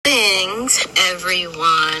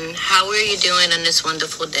everyone. How are you doing on this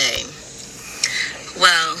wonderful day?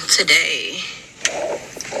 Well, today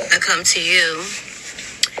I come to you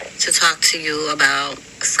to talk to you about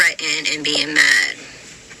fretting and being mad.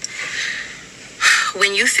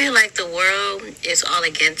 When you feel like the world is all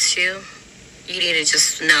against you, you need to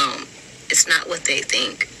just know it's not what they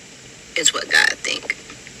think, it's what God thinks.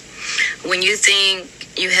 When you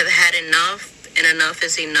think you have had enough and enough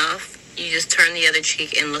is enough, you just turn the other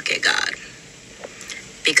cheek and look at God,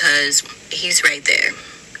 because He's right there.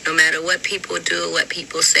 No matter what people do, what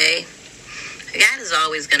people say, God is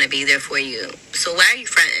always going to be there for you. So why are you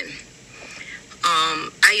fretting?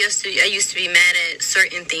 I used to be mad at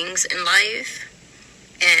certain things in life,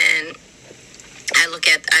 and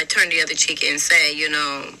I turn the other cheek and say,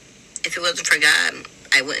 if it wasn't for God,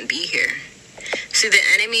 I wouldn't be here. See, the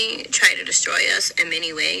enemy tried to destroy us in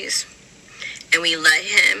many ways, and we let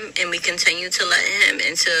him, and we continue to let him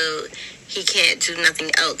until he can't do nothing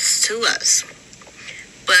else to us.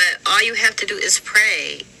 But all you have to do is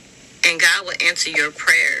pray, and God will answer your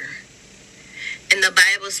prayer. And the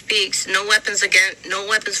Bible speaks, no weapons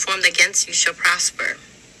formed against you shall prosper.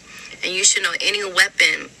 And you should know any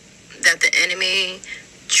weapon that the enemy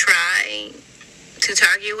try to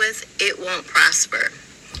target with, it won't prosper.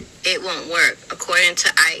 It won't work. According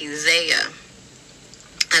to Isaiah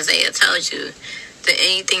tells you that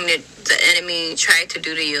anything that the enemy tried to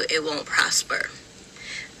do to you, it won't prosper.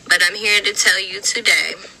 But I'm here to tell you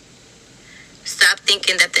today, stop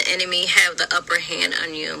thinking that the enemy have the upper hand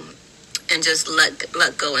on you, and just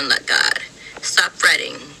let go and let God. Stop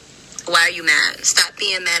fretting. Why are you mad? Stop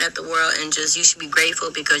being mad at the world, and you should be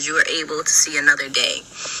grateful because you are able to see another day.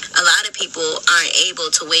 A lot of people aren't able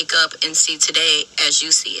to wake up and see today as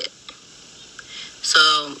you see it.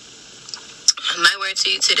 So my word to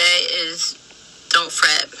you today is don't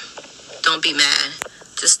fret. Don't be mad.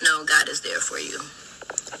 Just know God is there for you.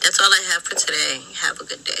 That's all I have for today. Have a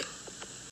good day.